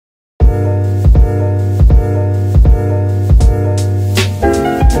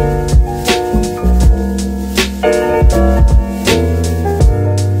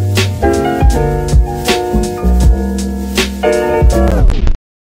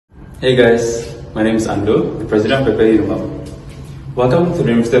Hey guys, my name is Ando, the president of PPIA Unimelb. Welcome to the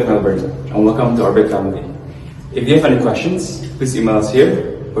University of Melbourne and welcome to our big family. If you have any questions, please email us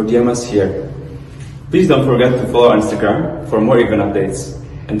here or DM us here. Please don't forget to follow our Instagram for more event updates.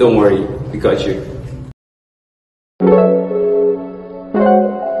 And don't worry, we got you.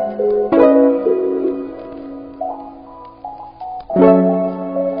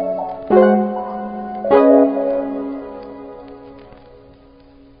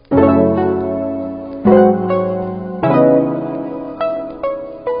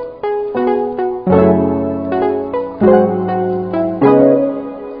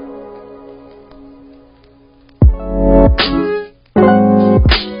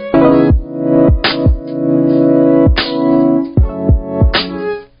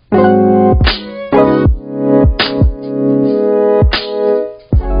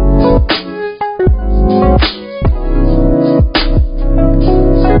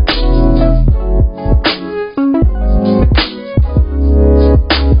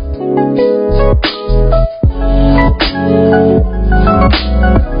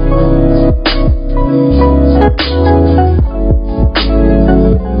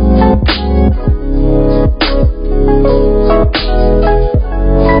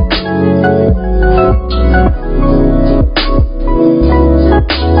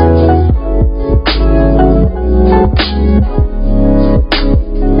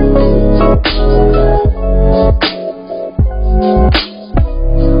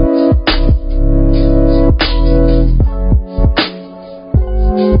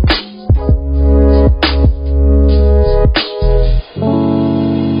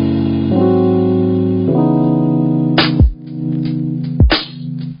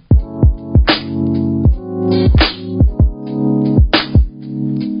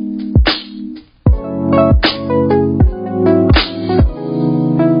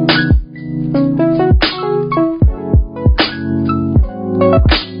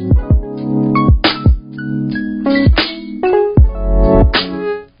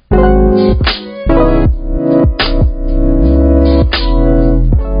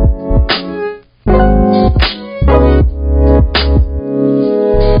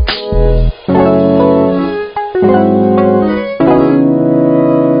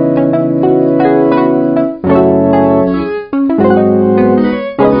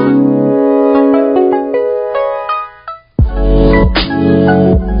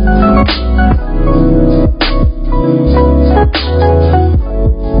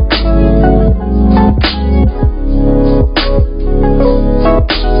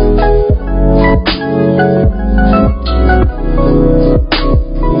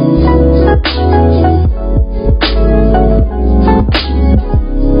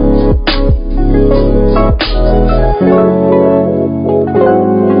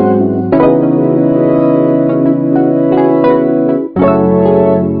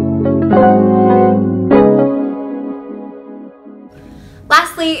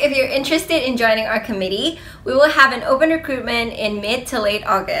 Lastly, if you're interested in joining our committee, we will have an open recruitment in mid to late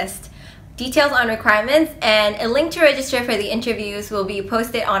August. Details on requirements and a link to register for the interviews will be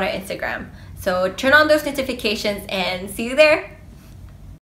posted on our Instagram. So turn on those notifications and see you there!